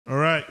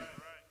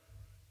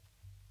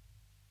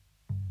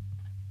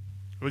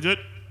We good?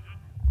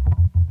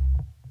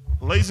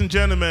 Ladies and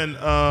gentlemen,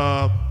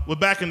 we're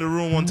back in the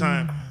room one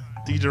time.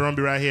 DJ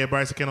Rumby right here,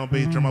 Bryce Ken on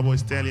bass, drummer boy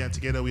Stanley, and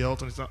together we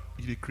alternate.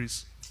 You did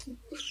Chris.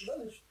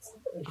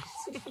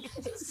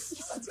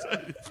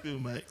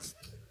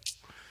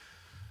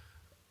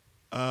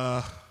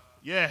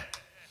 Yeah.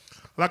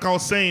 Like I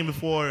was saying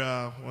before,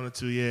 1 or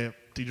 2, yeah.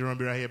 DJ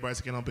Rumby right here, Bryce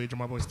Ken on bass,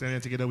 drummer boy Stanley,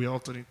 and together we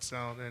alternate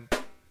sound and.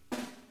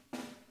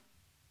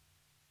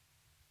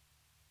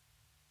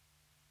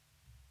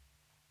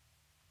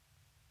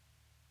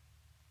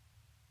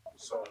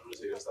 Sorry, I'm going to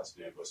say yes, that's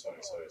me, but sorry.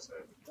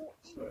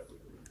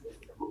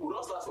 Who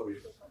else that for me?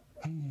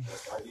 I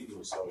didn't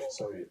know,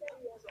 sorry.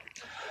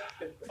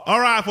 All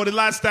right, for the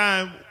last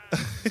time,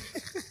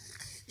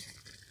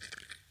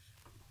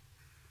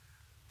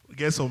 we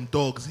get some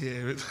dogs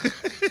here.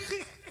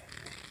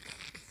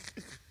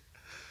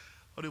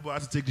 Audible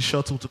had to take the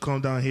shuttle to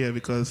come down here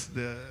because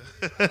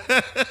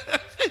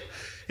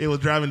he was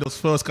driving those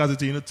first cars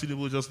until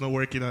Tinubu was just not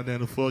working, and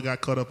then the fuel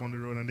got caught up on the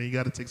road, and then you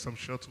got to take some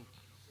shuttle.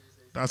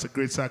 That's a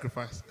great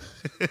sacrifice.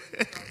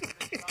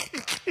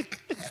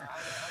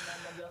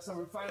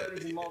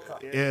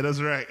 Yeah,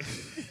 that's right.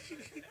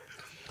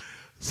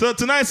 So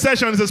tonight's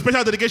session is a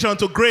special dedication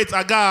to great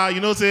Aga. You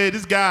know, say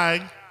this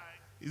guy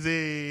is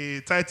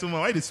a title man.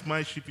 Why this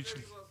smile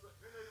sheepishly?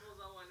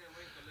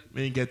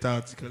 Man, get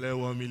out. You collect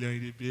 1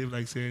 million. You behave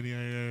like saying,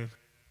 yeah.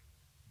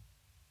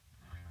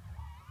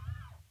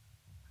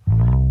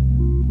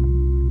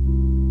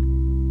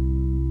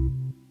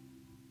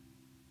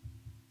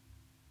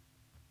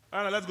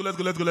 All right, let's go.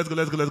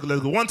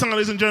 One time,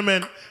 ladies and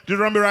gentlemen, just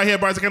run me right here,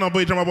 Bryce Ken on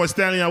boy, drummer boy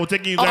Stanley. I will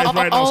take you guys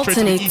right now straight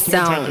to the East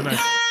one time tonight.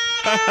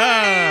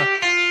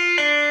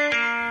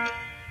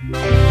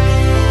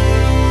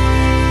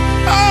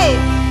 Oh,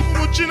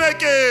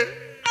 Uchineke.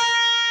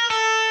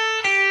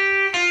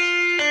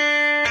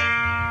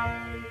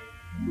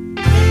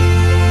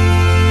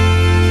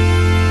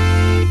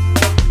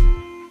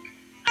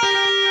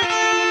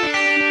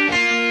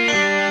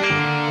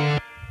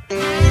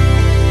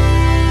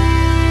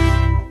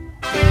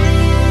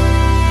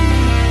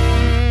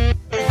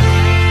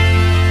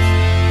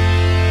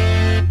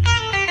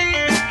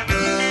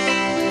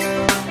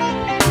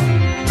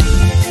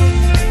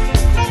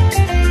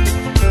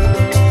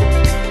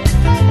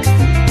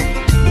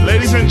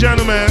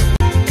 Gentlemen,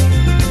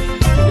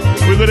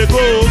 we're gonna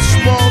go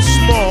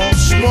small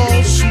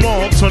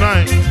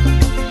tonight.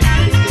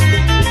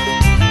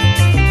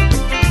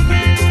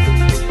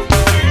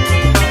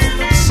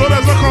 So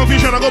there's no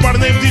confusion. I go by the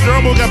name DJ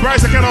Rumble. We got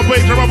Bryce Ken on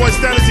bass, drummer boy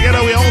Stanley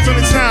together. We're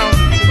alternate sound,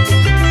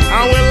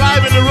 and we're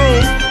live in the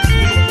room.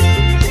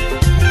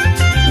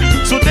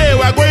 Today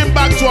we're going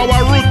back to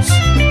our roots.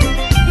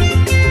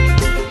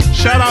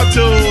 Shout out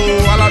to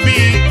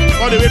Alabi,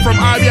 all the way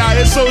from Abia,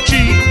 SOG.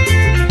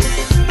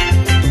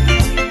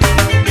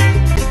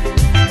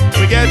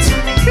 We get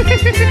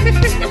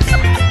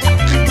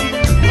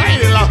why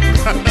you laugh?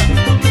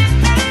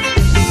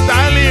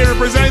 Stanley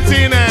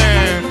representing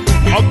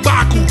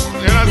Obaku.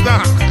 You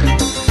understand?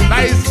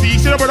 That is the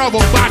senior brother of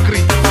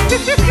Obakri.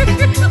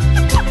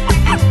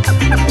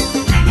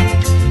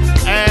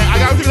 I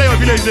got to play my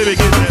village name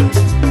again.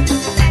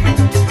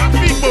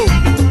 People.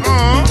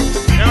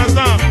 You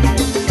understand?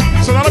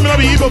 So that don't mean I'll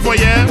be evil for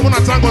you. I'm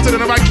not thank God they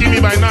never kill me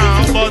by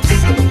now, but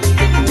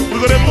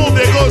we're gonna move,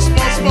 they go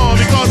small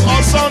because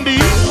on Sunday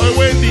or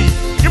Wendy.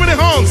 Give me the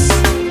horns.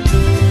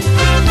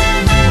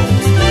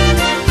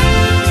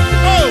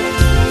 Oh!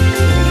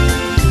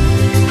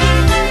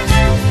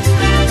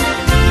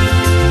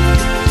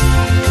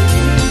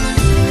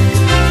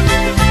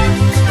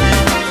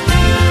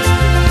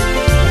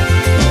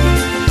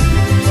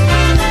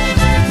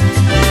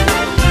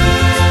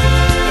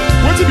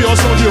 What to be on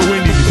Sunday or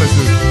Wendy because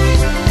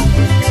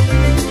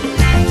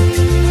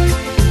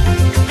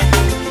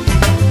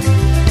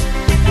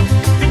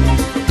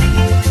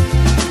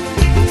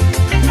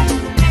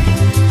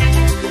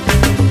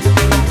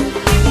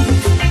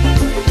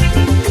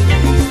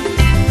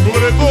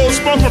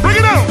bring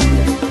it out.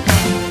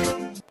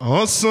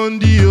 On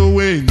Sunday, oh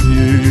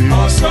Wendy.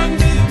 On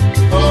Sunday,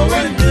 oh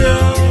Wendy.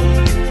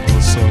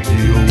 On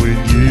Sunday, oh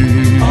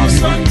Wendy. On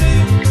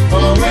Sunday,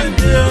 oh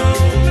Wendy.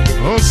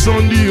 On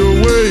Sunday,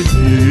 oh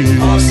Wendy.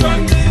 On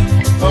Sunday,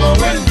 oh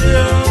Wendy.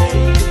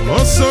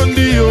 On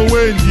Sunday, oh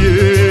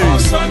Wendy. On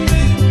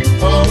Sunday,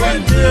 oh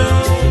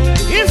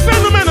Wendy. In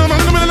phenomenon, I'm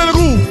gonna let it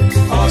go.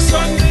 On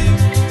Sunday,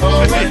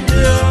 oh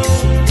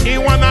Wendy.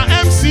 In one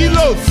MC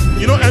Love,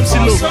 you know MC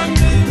Love.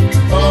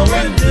 Oh,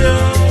 Wendy.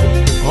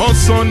 On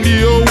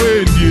Sunday, oh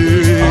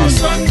Wendy. On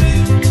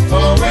Sunday,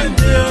 oh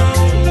Wendy.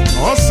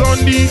 On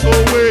Sunday,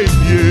 oh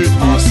Wendy.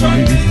 On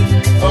Sunday,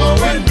 oh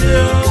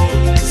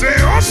Wendy. Say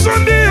on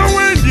Sunday, oh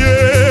Wendy.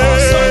 On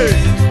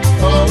Sunday,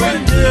 oh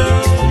Wendy.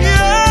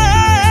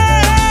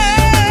 Yeah.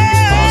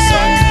 On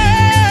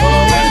Sunday,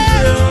 oh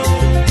Wendy.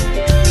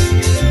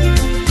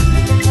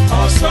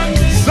 On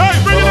Sunday, say,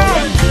 bring it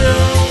out.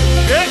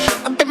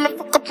 Yeah. I'm getting my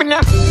fuck up in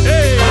there.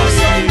 Hey. On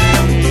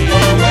Sunday,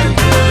 oh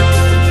Wendy.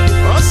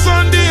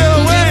 Sunday,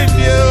 oh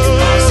Wendy.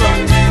 On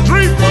Sunday,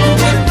 Dream. oh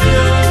Wendy.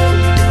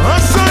 On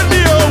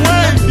Sunday, oh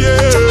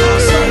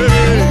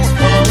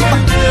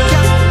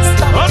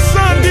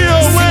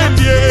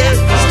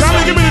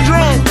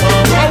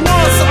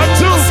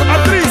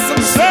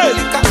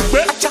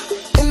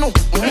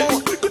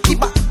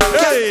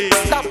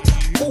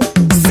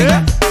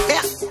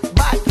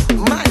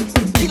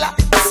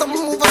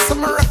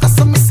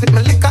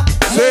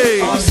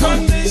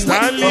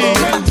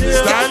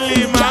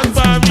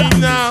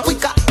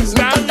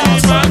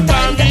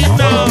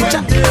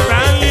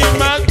Stanley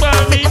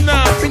Magbamina.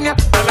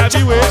 I love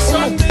you way. I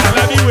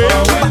love you way.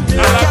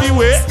 I love you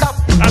way.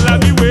 I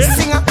love you way.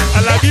 I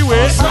love you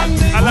way.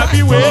 I love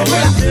you way.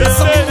 They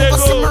say they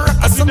go.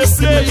 I see they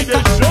play in the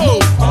show.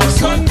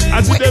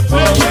 I see they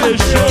play in the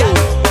show.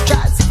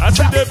 I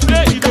see they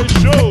play in the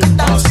show.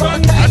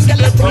 I see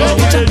they play in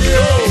the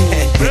show.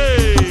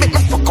 Hey.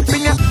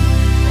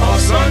 On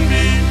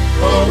Sunday,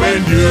 oh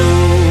when you.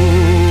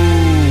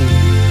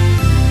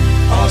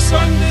 On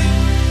Sunday,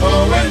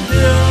 oh when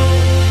you.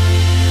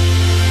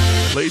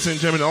 Ladies and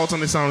gentlemen, the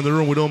alternate sound in the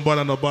room. We don't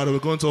bother nobody. We're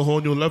going to a whole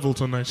new level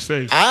tonight.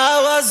 Stay.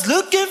 I was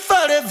looking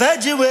for the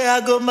veggie where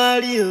I go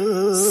marry you.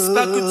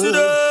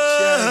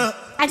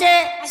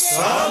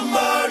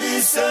 Somebody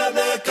said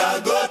make I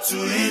go to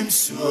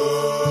Imsu.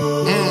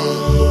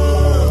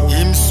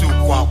 Imsu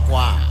kwa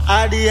kwa.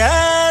 At the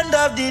end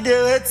of the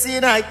day,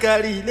 waiting I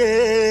carry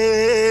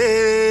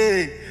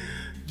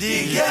the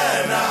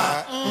girl.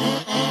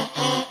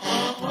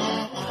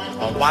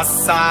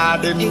 What's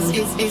up?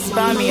 It's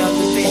Bami on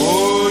the thing.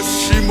 Oh,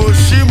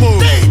 Shimo.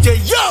 DJ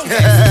Young.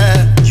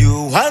 You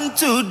want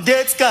to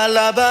date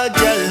Calabar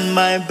girl,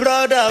 my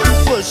brother?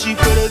 Who she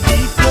could be?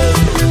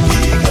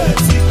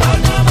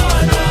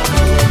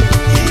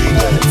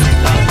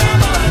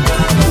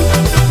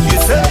 You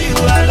say you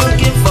are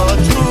looking for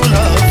true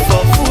love,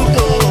 for food,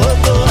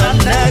 and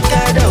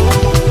naked.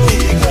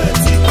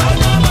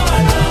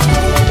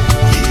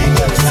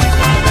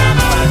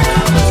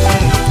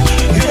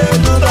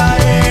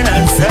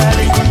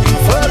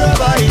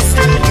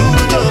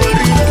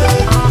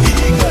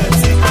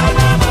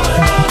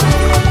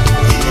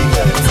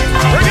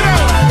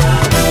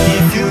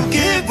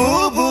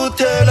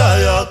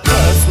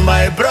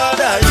 My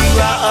brother, you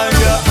are on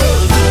your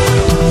own.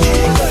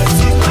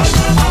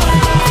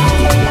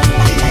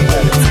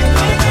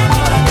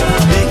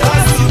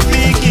 Because you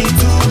speak it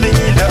to me,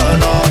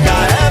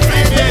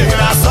 every day I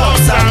saw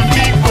some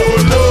people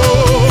low.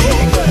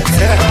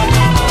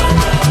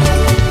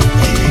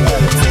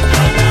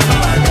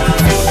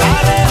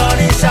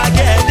 Honey,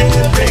 shaggy, they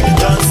bring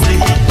don't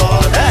sleep,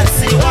 but let's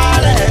see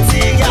what let's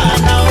see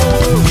now.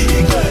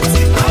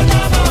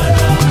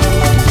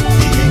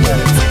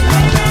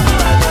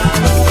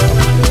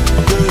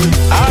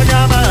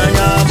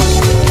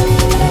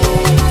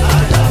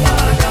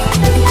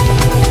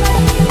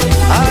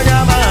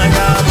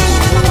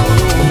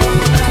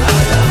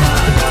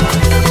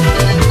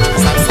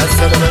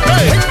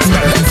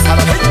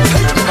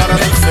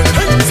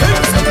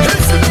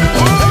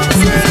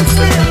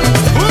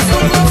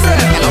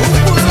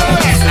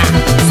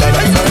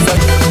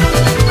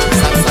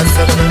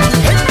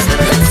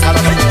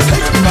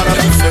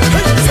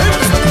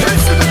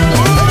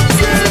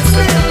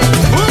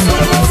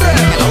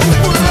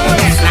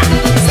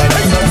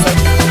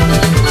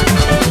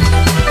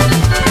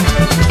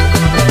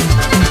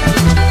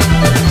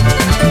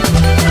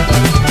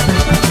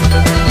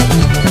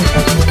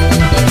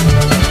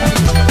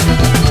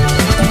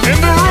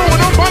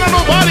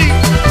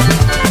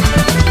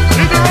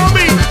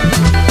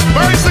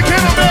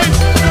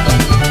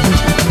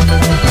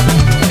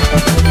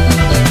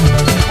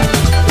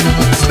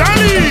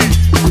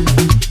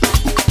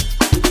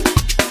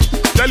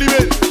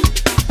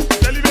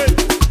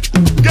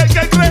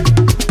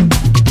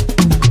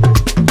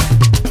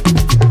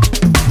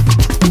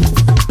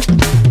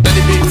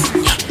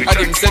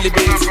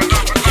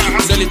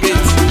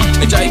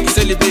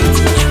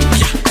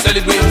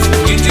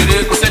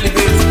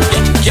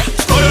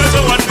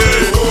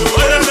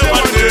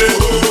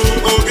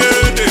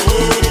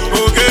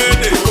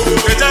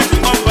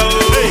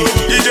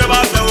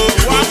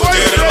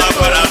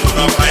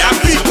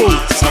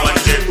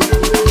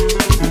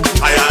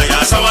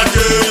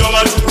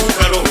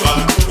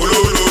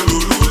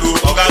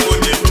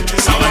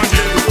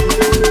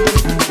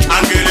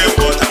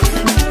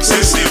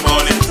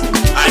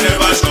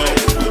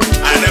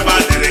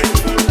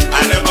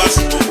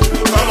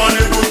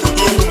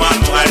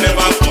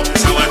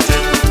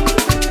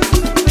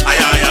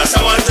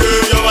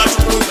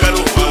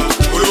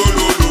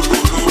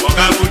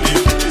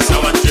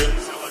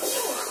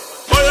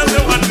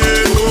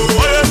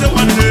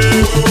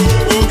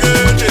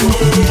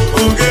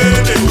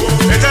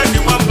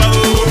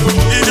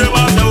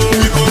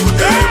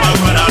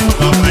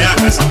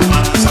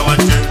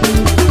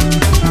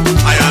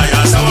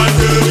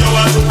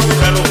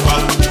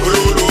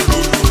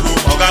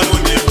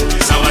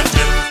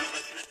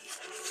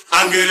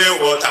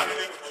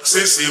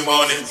 Since the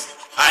morning,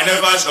 I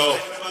never saw,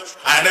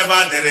 I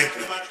never direct,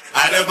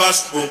 I never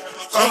spoke.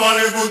 Come on,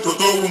 able to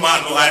do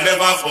woman, I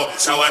never fought.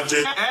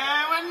 Sawanje.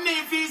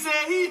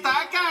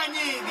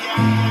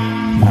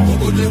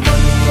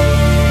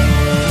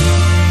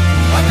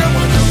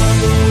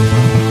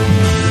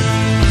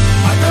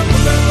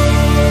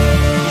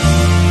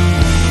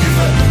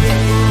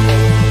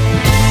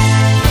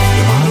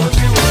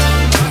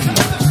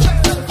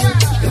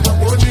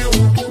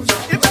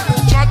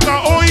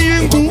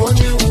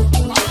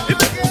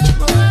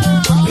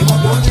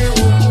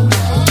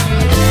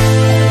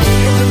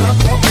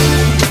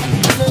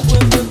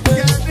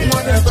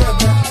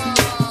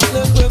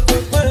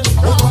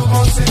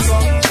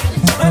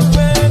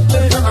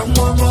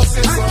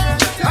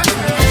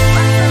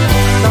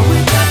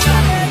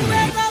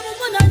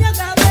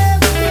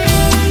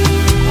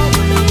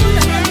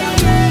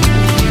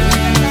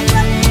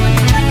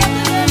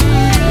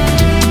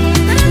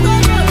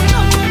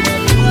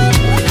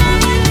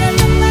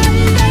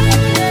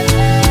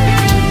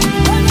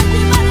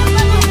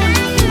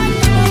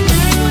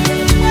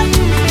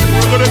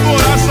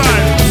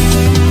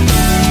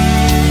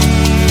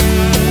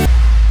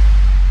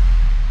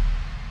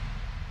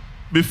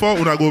 before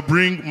when I go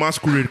bring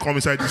masquerade come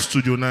inside the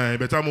studio now,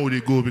 better more they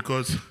go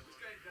because.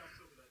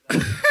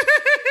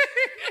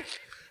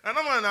 I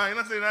know man now, you're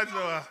not saying that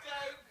no.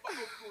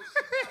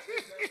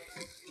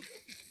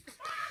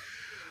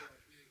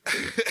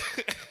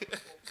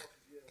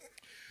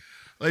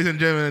 Ladies and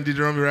gentlemen, DJ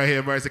Rummy right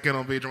here, Bryce Second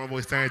on page, Drummer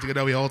Boys standing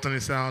together. We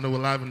alternate sound, we're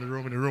live in the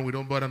room. We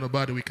don't bother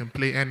nobody. We can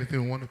play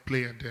anything we want to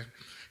play, and then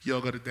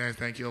y'all got to dance.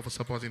 Thank you all for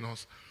supporting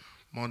us.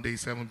 Monday,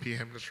 7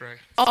 p.m. Let's try.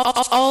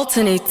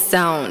 Alternate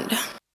sound.